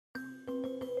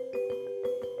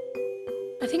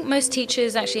I think most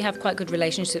teachers actually have quite good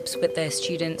relationships with their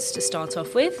students to start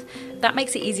off with. That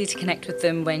makes it easier to connect with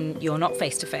them when you're not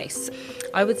face to face.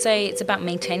 I would say it's about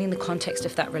maintaining the context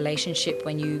of that relationship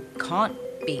when you can't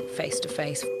be face to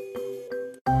face.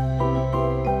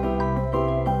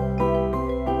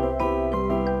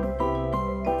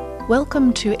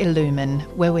 Welcome to Illumine,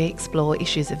 where we explore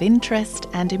issues of interest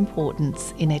and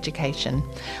importance in education.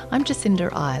 I'm Jacinda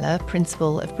Eiler,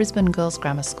 Principal of Brisbane Girls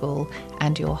Grammar School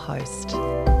and your host.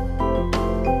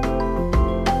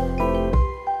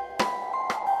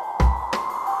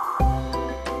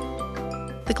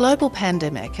 The global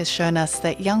pandemic has shown us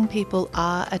that young people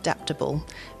are adaptable.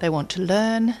 They want to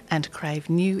learn and crave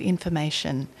new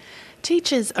information.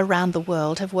 Teachers around the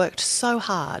world have worked so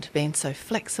hard, been so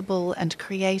flexible and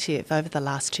creative over the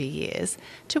last 2 years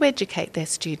to educate their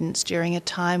students during a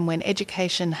time when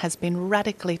education has been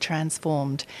radically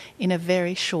transformed in a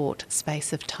very short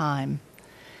space of time.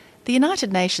 The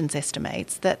United Nations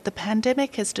estimates that the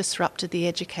pandemic has disrupted the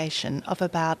education of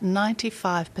about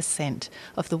 95%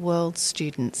 of the world's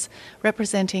students,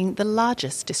 representing the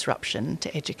largest disruption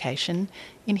to education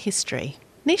in history.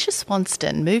 Nisha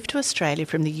Swanston moved to Australia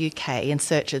from the UK in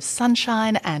search of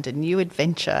sunshine and a new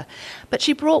adventure, but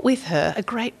she brought with her a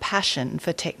great passion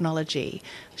for technology.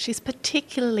 She's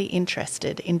particularly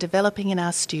interested in developing in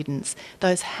our students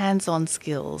those hands-on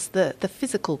skills, the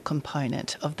physical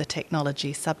component of the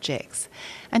technology subjects.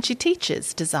 And she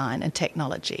teaches design and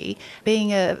technology,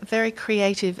 being a very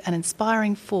creative and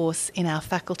inspiring force in our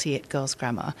faculty at Girls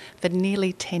Grammar for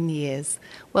nearly 10 years.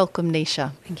 Welcome,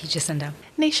 Nisha. Thank you, Jacinda.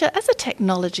 Nisha, as a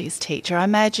technologies teacher, I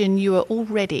imagine you are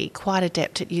already quite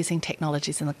adept at using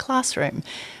technologies in the classroom,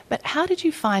 but how did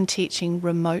you find teaching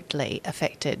remotely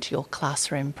affected your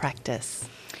classroom practice?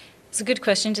 It's a good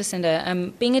question,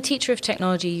 Jacinda. Being a teacher of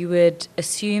technology, you would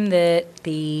assume that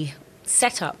the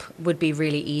setup would be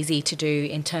really easy to do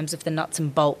in terms of the nuts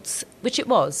and bolts, which it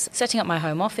was. Setting up my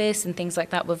home office and things like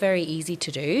that were very easy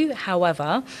to do.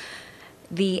 However,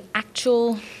 the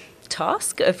actual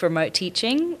task of remote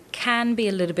teaching can be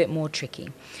a little bit more tricky.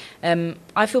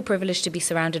 I feel privileged to be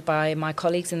surrounded by my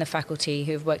colleagues in the faculty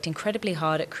who have worked incredibly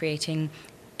hard at creating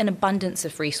an abundance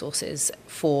of resources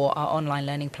for our online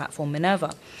learning platform,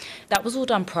 Minerva. That was all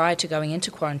done prior to going into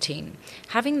quarantine.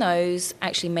 Having those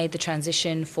actually made the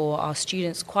transition for our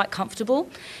students quite comfortable.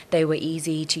 They were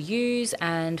easy to use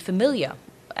and familiar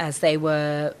as they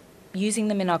were using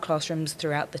them in our classrooms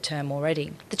throughout the term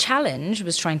already. The challenge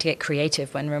was trying to get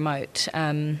creative when remote.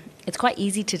 It's quite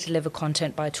easy to deliver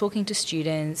content by talking to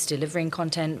students, delivering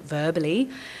content verbally,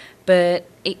 but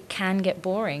it can get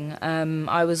boring.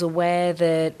 I was aware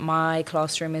that my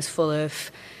classroom is full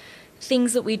of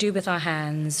things that we do with our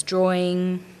hands,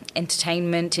 drawing,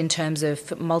 entertainment in terms of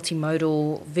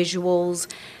multimodal visuals,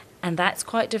 and that's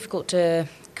quite difficult to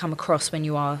come across when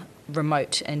you are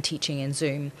remote and teaching in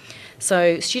Zoom.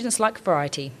 So students like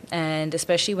variety, and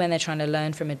especially when they're trying to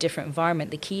learn from a different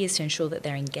environment, the key is to ensure that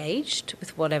they're engaged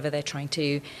with whatever they're trying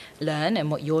to learn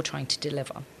and what you're trying to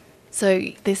deliver. So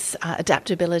this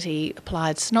adaptability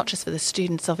applies not just for the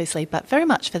students, obviously, but very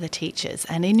much for the teachers.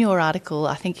 And in your article,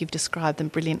 I think you've described them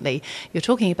brilliantly. You're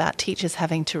talking about teachers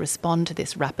having to respond to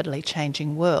this rapidly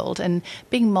changing world and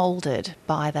being moulded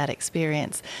by that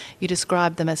experience. You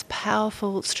describe them as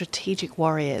powerful strategic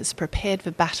warriors prepared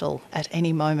for battle at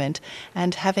any moment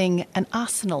and having an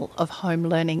arsenal of home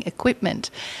learning equipment.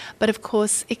 But of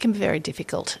course, it can be very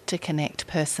difficult to connect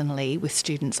personally with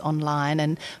students online,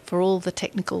 and for all the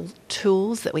technical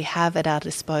tools that we have at our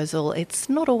disposal, it's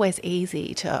not always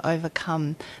easy to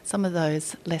overcome some of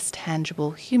those less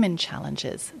tangible human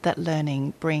challenges that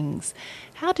learning brings.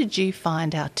 How did you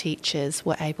find our teachers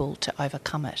were able to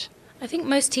overcome it? I think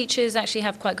most teachers actually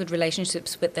have quite good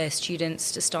relationships with their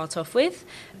students to start off with.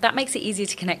 That makes it easier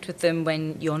to connect with them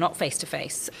when you're not face to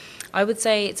face. I would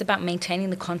say it's about maintaining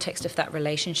the context of that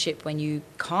relationship when you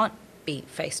can't be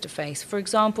face to face. For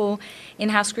example, in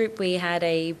house group we had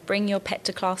a bring your pet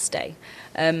to class day.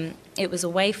 It was a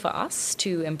way for us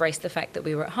to embrace the fact that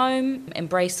we were at home,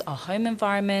 embrace our home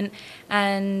environment,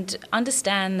 and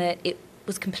understand that it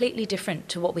was completely different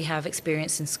to what we have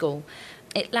experienced in school.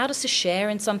 It allowed us to share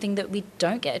in something that we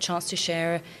don't get a chance to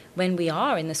share when we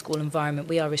are in the school environment.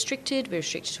 We're restricted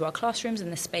to our classrooms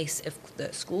and the space of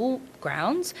the school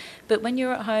grounds, but when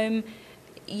you're at home,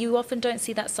 you often don't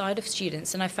see that side of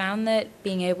students, and I found that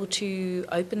being able to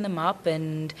open them up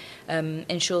and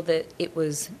ensure that it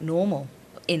was normal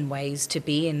in ways to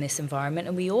be in this environment,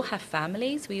 and we all have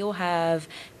families, we all have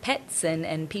pets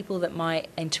and people that might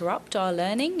interrupt our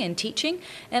learning and teaching,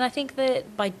 and I think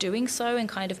that by doing so and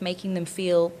kind of making them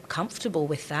feel comfortable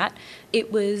with that,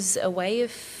 it was a way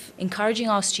of encouraging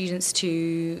our students to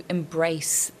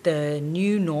embrace the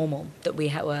new normal that we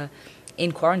were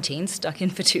in quarantine, stuck in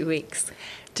for 2 weeks.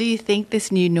 Do you think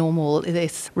this new normal,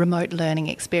 this remote learning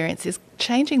experience, is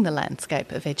changing the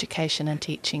landscape of education and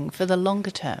teaching for the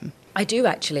longer term? I do,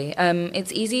 actually.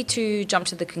 It's easy to jump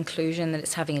to the conclusion that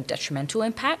it's having a detrimental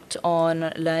impact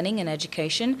on learning and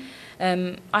education.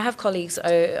 I have colleagues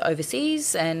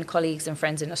overseas and colleagues and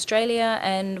friends in Australia,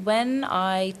 and when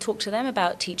I talk to them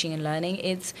about teaching and learning,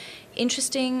 it's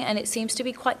interesting, and it seems to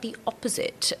be quite the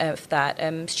opposite of that.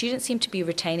 Students seem to be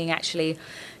retaining actually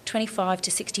 25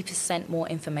 to 60% more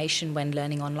information when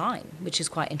learning online, which is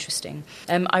quite interesting.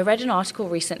 I read an article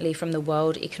recently from the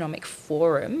World Economic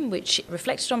Forum, which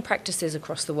reflected on practices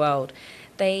across the world.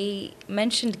 They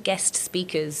mentioned guest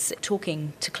speakers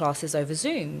talking to classes over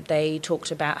Zoom. They talked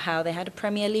about how they had a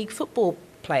Premier League football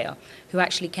player who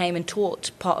actually came and taught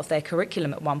part of their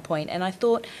curriculum at one point. And I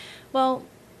thought, well,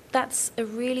 that's a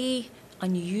really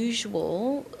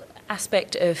unusual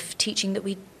aspect of teaching that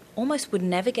we almost would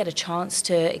never get a chance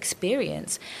to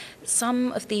experience.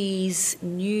 Some of these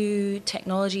new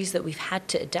technologies that we've had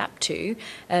to adapt to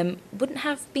wouldn't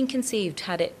have been conceived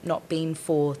had it not been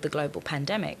for the global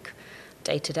pandemic.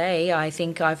 Day to day, I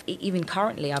think even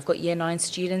currently, I've got Year 9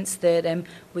 students that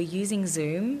were using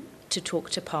Zoom to talk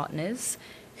to partners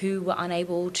who were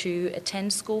unable to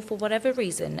attend school for whatever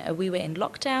reason. We were in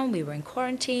lockdown, we were in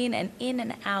quarantine, and in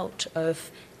and out of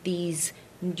these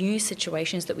new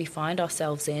situations that we find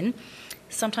ourselves in,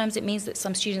 sometimes it means that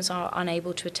some students are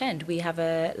unable to attend. We have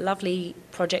a lovely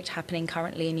project happening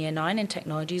currently in Year 9 in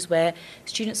technologies where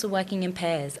students are working in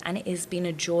pairs, and it has been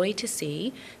a joy to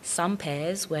see some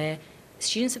pairs where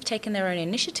students have taken their own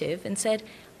initiative and said,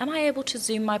 am I able to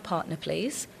Zoom my partner,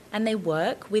 please? And they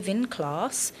work within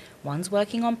class. One's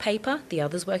working on paper, the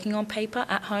other's working on paper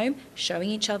at home, showing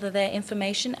each other their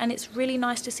information, and it's really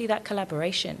nice to see that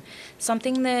collaboration.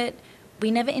 Something that we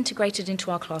never integrated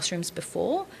into our classrooms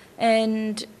before,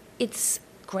 and it's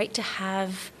great to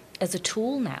have as a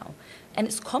tool now. And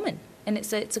it's common, and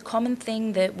it's a common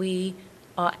thing that we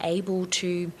are able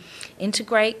to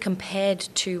integrate compared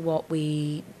to what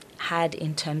we had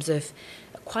in terms of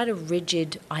quite a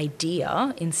rigid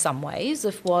idea in some ways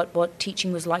of what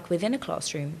teaching was like within a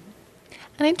classroom.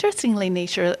 And interestingly,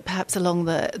 Nisha, perhaps along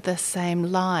the same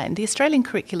line, the Australian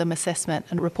Curriculum Assessment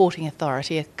and Reporting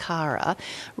Authority, ACARA,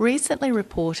 recently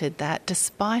reported that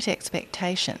despite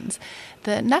expectations,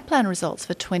 the NAPLAN results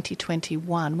for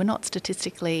 2021 were not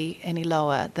statistically any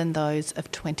lower than those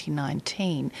of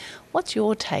 2019. What's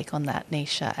your take on that,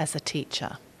 Nisha, as a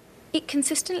teacher? It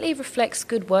consistently reflects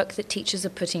good work that teachers are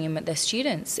putting in with their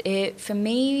students. It, for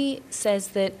me, says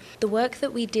that the work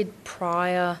that we did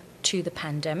prior to the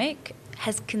pandemic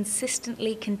has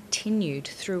consistently continued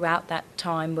throughout that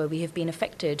time where we have been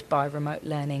affected by remote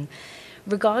learning.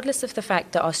 Regardless of the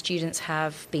fact that our students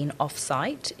have been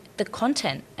off-site, the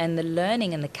content and the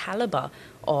learning and the calibre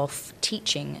of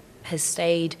teaching has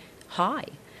stayed high.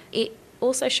 It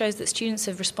also shows that students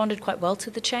have responded quite well to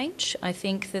the change. I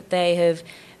think that they have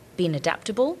been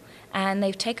adaptable, and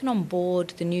they've taken on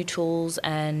board the new tools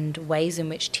and ways in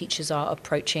which teachers are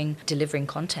approaching delivering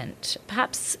content.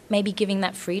 Perhaps maybe giving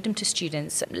that freedom to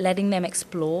students, letting them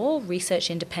explore,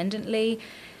 research independently,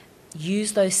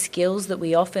 use those skills that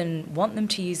we often want them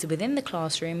to use within the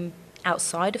classroom,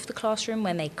 outside of the classroom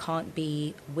when they can't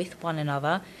be with one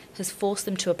another, has forced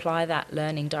them to apply that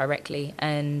learning directly,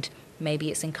 and maybe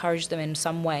it's encouraged them in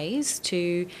some ways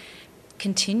to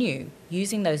continue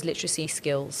using those literacy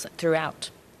skills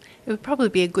throughout. It would probably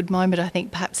be a good moment, I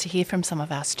think, perhaps to hear from some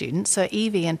of our students. So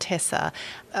Evie and Tessa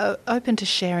are open to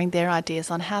sharing their ideas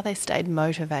on how they stayed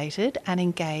motivated and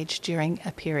engaged during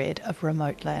a period of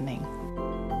remote learning.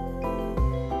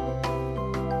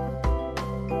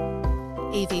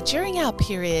 Evie, during our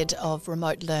period of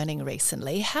remote learning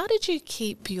recently, how did you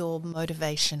keep your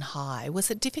motivation high?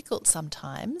 Was it difficult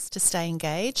sometimes to stay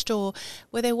engaged, or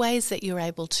were there ways that you were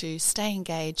able to stay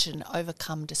engaged and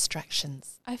overcome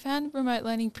distractions? I found remote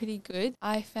learning pretty good.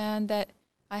 I found that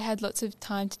I had lots of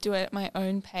time to do it at my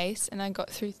own pace, and I got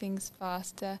through things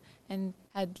faster and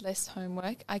had less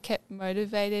homework. I kept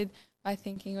motivated by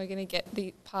thinking we're going to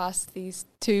get past these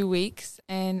 2 weeks,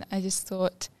 and I just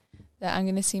thought that I'm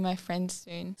going to see my friends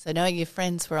soon. So knowing your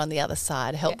friends were on the other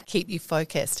side helped keep you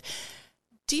focused.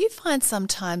 Do you find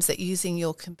sometimes that using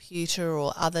your computer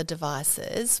or other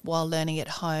devices while learning at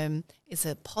home is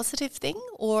a positive thing,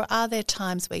 or are there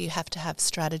times where you have to have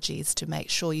strategies to make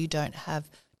sure you don't have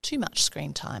too much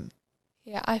screen time?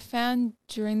 Yeah, I found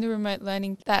during the remote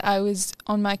learning that I was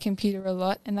on my computer a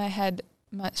lot and I had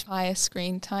much higher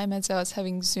screen time as I was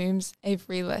having Zooms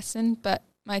every lesson, but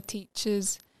my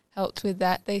teachers helped with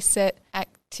that. They set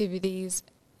activities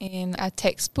in our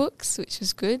textbooks, which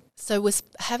was good. So was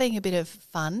having a bit of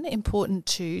fun important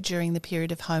too during the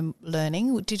period of home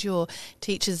learning? Did your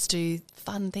teachers do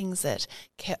fun things that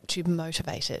kept you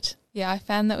motivated? Yeah, I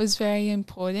found that was very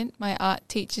important. My art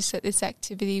teacher set this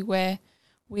activity where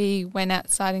we went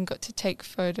outside and got to take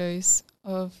photos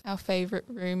of our favourite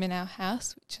room in our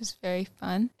house, which was very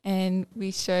fun. And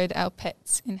we showed our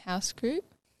pets in house group.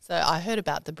 So I heard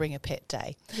about the Bring a Pet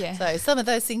Day. Yeah. So some of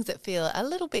those things that feel a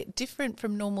little bit different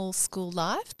from normal school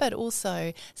life, but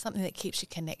also something that keeps you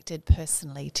connected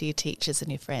personally to your teachers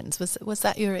and your friends. Was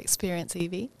that your experience,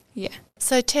 Evie? Yeah.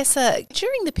 So Tessa,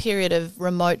 during the period of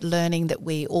remote learning that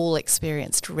we all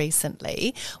experienced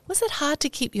recently, was it hard to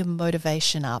keep your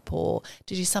motivation up, or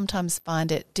did you sometimes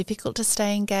find it difficult to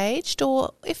stay engaged?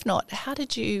 Or if not, how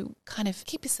did you kind of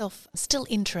keep yourself still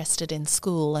interested in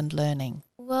school and learning?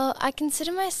 Well, I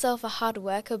consider myself a hard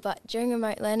worker, but during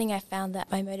remote learning I found that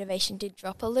my motivation did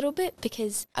drop a little bit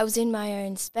because I was in my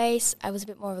own space, I was a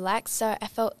bit more relaxed, so I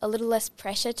felt a little less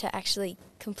pressure to actually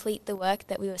complete the work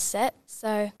that we were set.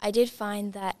 So I did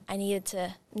find that I needed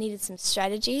some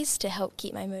strategies to help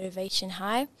keep my motivation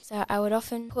high. So I would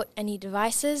often put any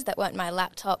devices that weren't my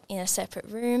laptop in a separate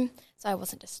room so I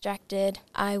wasn't distracted.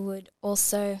 I would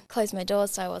also close my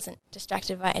doors so I wasn't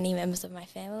distracted by any members of my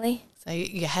family. So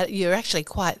you're actually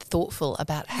quite thoughtful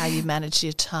about how you manage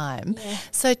your time. Yeah.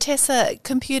 So Tessa,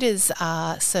 computers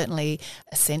are certainly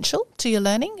essential to your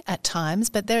learning at times,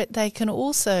 but they can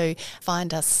also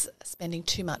find us spending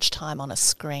too much time on a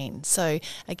screen. So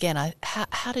again,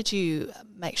 how did you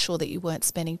make sure that you weren't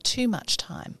spending too much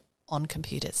time on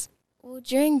computers? Well,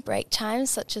 during break times,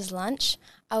 such as lunch,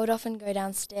 I would often go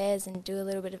downstairs and do a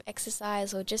little bit of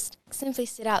exercise or just simply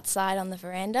sit outside on the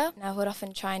veranda. And I would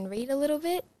often try and read a little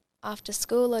bit after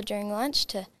school or during lunch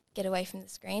to get away from the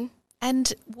screen.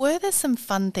 And were there some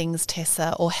fun things,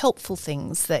 Tessa, or helpful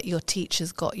things that your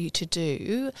teachers got you to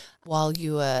do while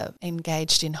you were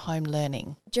engaged in home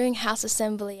learning? During house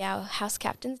assembly, our house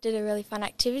captains did a really fun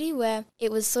activity where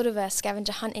it was sort of a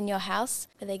scavenger hunt in your house,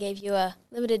 where they gave you a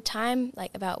limited time,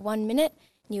 like about 1 minute,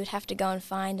 and you would have to go and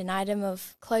find an item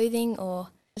of clothing or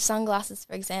sunglasses,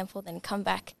 for example, then come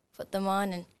back, put them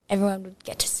on, and everyone would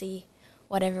get to see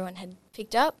what everyone had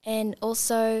picked up. And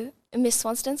also Miss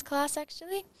Swanston's class,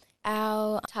 actually,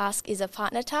 our task is a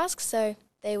partner task, so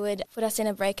they would put us in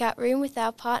a breakout room with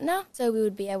our partner so we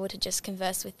would be able to just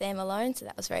converse with them alone, so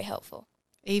that was very helpful.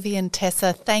 Evie and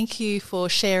Tessa, thank you for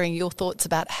sharing your thoughts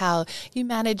about how you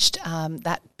managed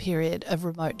that period of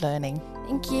remote learning.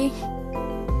 Thank you.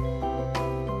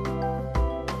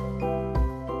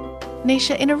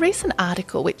 Nisha, in a recent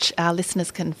article which our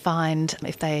listeners can find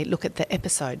if they look at the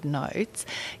episode notes,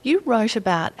 you wrote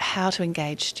about how to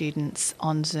engage students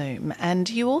on Zoom, and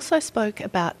you also spoke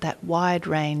about that wide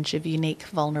range of unique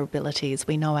vulnerabilities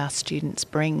we know our students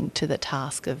bring to the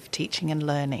task of teaching and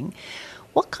learning.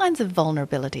 What kinds of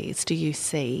vulnerabilities do you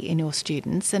see in your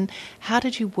students, and how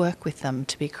did you work with them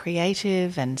to be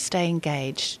creative and stay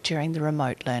engaged during the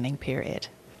remote learning period?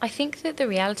 I think that the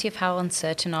reality of how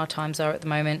uncertain our times are at the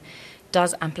moment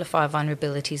does amplify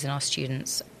vulnerabilities in our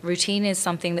students. Routine is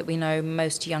something that we know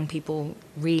most young people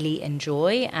really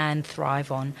enjoy and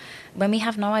thrive on. When we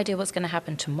have no idea what's going to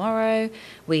happen tomorrow,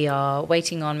 we are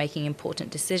waiting on making important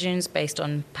decisions based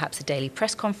on perhaps a daily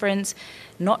press conference,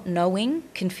 not knowing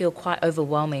can feel quite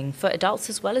overwhelming for adults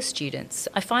as well as students.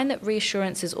 I find that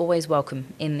reassurance is always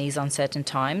welcome in these uncertain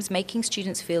times. Making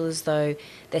students feel as though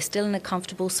they're still in a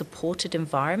comfortable, supported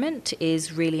environment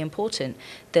is really important.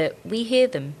 That we hear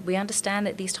them, we understand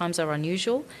that these times are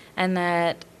unusual, and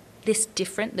that this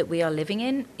different that we are living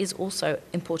in is also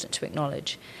important to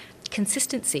acknowledge.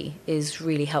 Consistency is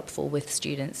really helpful with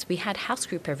students. We had house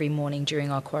group every morning during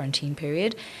our quarantine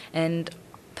period, and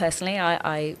personally,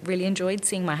 I really enjoyed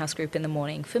seeing my house group in the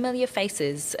morning. Familiar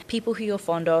faces, people who you're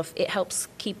fond of, it helps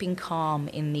keeping calm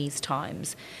in these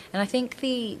times. And I think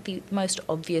the most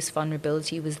obvious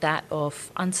vulnerability was that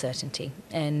of uncertainty.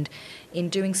 And in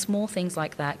doing small things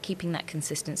like that, keeping that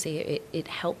consistency, it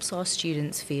helps our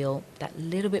students feel that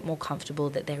little bit more comfortable,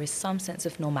 that there is some sense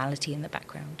of normality in the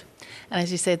background. And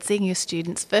as you said, seeing your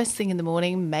students first thing in the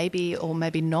morning, maybe or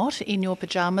maybe not in your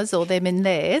pyjamas or them in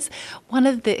theirs, one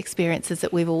of the experiences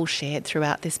that we've all shared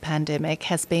throughout this pandemic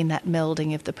has been that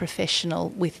melding of the professional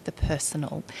with the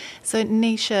personal. So,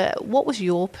 Nisha, what was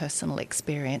your personal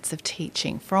experience of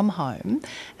teaching from home,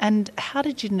 and how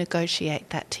did you negotiate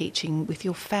that teaching with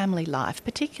your family life,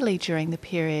 particularly during the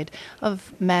period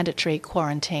of mandatory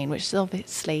quarantine, which is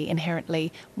obviously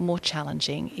inherently more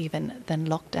challenging even than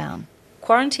lockdown?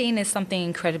 Quarantine is something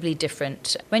incredibly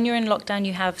different. When you're in lockdown,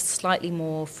 you have slightly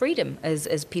more freedom,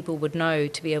 as people would know,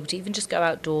 to be able to even just go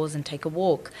outdoors and take a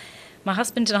walk. My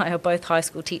husband and I are both high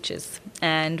school teachers,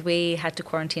 and we had to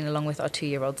quarantine along with our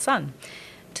 2-year-old son.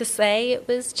 To say it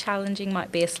was challenging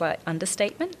might be a slight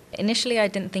understatement. Initially, I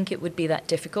didn't think it would be that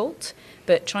difficult,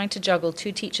 but trying to juggle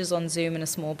 2 teachers on Zoom and a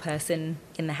small person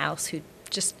in the house who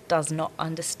just does not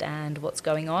understand what's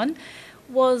going on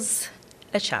was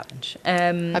a challenge.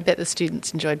 I bet the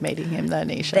students enjoyed meeting him though,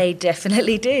 Nisha. They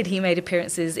definitely did. He made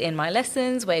appearances in my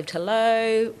lessons, waved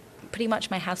hello. Pretty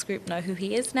much my house group know who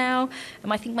he is now.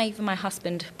 And I think even my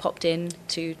husband popped in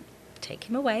to take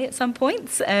him away at some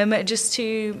points, just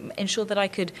to ensure that I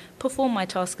could perform my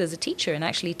task as a teacher and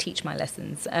actually teach my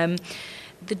lessons.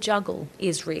 The juggle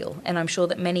is real, and I'm sure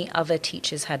that many other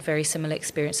teachers had very similar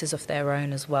experiences of their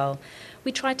own as well.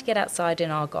 We tried to get outside in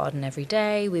our garden every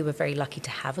day. We were very lucky to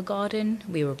have a garden.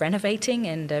 We were renovating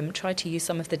and tried to use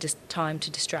some of the time to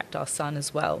distract our son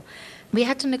as well. We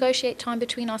had to negotiate time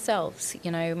between ourselves.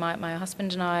 You know, my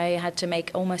husband and I had to make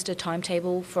almost a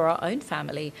timetable for our own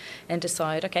family and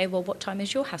decide, okay, well, what time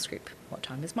is your house group? What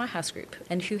time is my house group?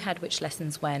 And who had which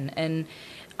lessons when? And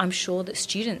I'm sure that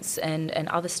students and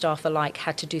other staff alike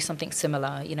had to do something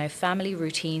similar. You know, family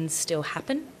routines still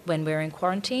happen when we're in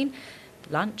quarantine.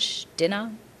 Lunch,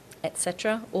 dinner,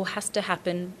 etc. all has to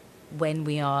happen when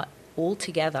we are all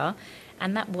together,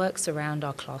 and that works around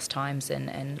our class times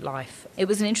and life. It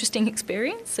was an interesting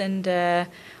experience, and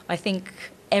I think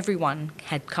everyone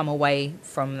had come away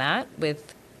from that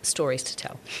with stories to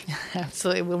tell.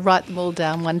 Absolutely. We'll write them all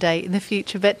down one day in the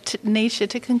future. But Nisha,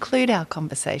 to conclude our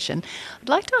conversation, I'd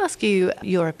like to ask you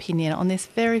your opinion on this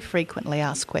very frequently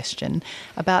asked question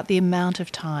about the amount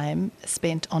of time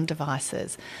spent on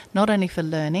devices, not only for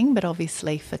learning, but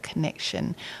obviously for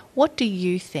connection. What do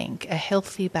you think a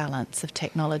healthy balance of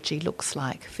technology looks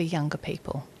like for younger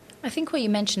people? I think what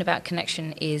you mentioned about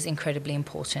connection is incredibly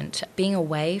important. Being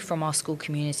away from our school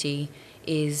community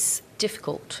is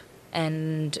difficult.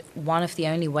 And one of the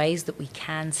only ways that we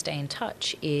can stay in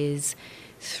touch is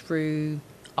through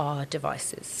our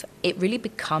devices. It really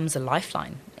becomes a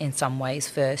lifeline in some ways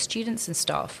for students and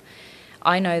staff.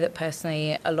 I know that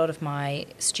personally, a lot of my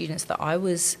students that I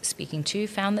was speaking to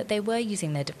found that they were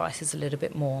using their devices a little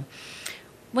bit more.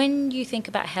 When you think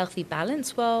about healthy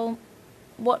balance, well,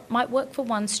 what might work for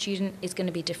one student is going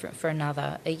to be different for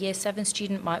another. A Year 7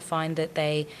 student might find that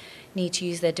they need to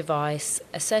use their device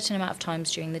a certain amount of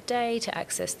times during the day to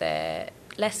access their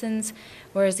lessons,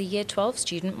 whereas a Year 12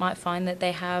 student might find that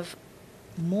they have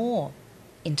more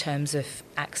in terms of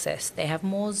access. They have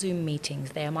more Zoom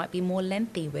meetings. They might be more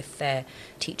lengthy with their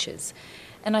teachers.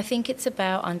 And I think it's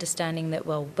about understanding that,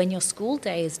 well, when your school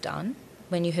day is done,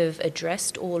 when you have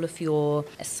addressed all of your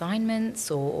assignments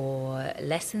or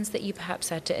lessons that you perhaps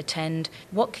had to attend,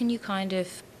 what can you kind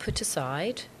of put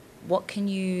aside? What can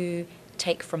you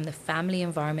take from the family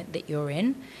environment that you're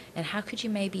in? And how could you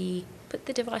maybe put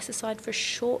the device aside for a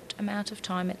short amount of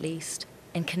time at least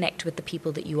and connect with the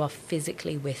people that you are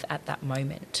physically with at that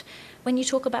moment? When you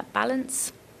talk about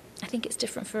balance, I think it's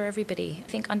different for everybody. I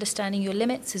think understanding your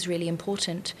limits is really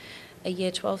important. A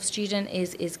Year 12 student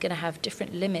is going to have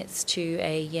different limits to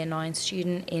a Year 9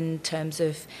 student in terms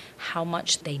of how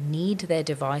much they need their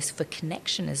device for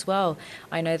connection as well.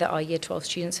 I know that our Year 12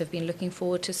 students have been looking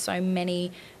forward to so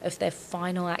many of their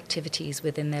final activities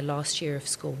within their last year of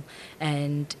school,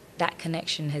 and that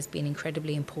connection has been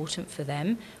incredibly important for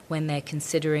them when they're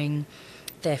considering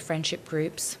their friendship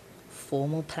groups,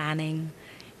 formal planning,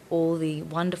 all the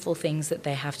wonderful things that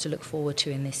they have to look forward to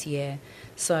in this year.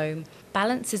 So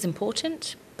balance is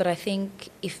important, but I think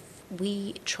if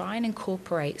we try and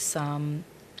incorporate some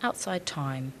outside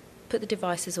time, put the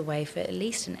devices away for at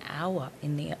least an hour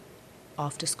in the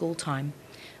after school time,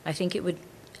 I think it would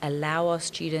allow our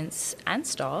students and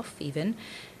staff even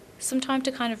some time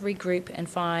to kind of regroup and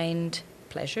find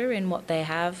pleasure in what they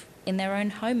have in their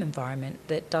own home environment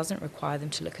that doesn't require them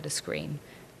to look at a screen.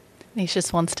 Nisha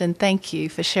Swanston, thank you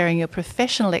for sharing your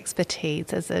professional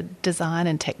expertise as a design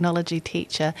and technology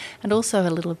teacher, and also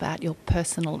a little about your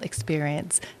personal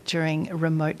experience during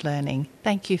remote learning.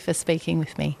 Thank you for speaking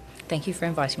with me. Thank you for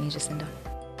inviting me, Jacinda.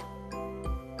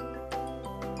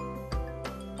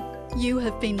 You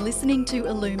have been listening to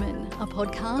Illumine, a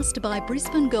podcast by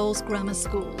Brisbane Girls Grammar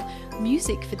School.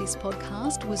 Music for this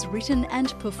podcast was written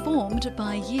and performed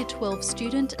by Year 12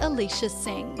 student Alicia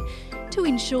Seng. To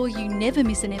ensure you never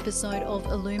miss an episode of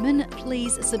Illumine,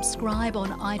 please subscribe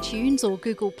on iTunes or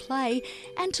Google Play,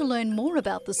 and to learn more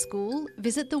about the school,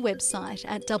 visit the website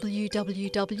at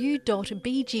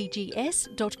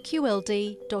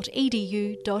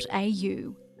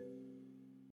www.bggs.qld.edu.au.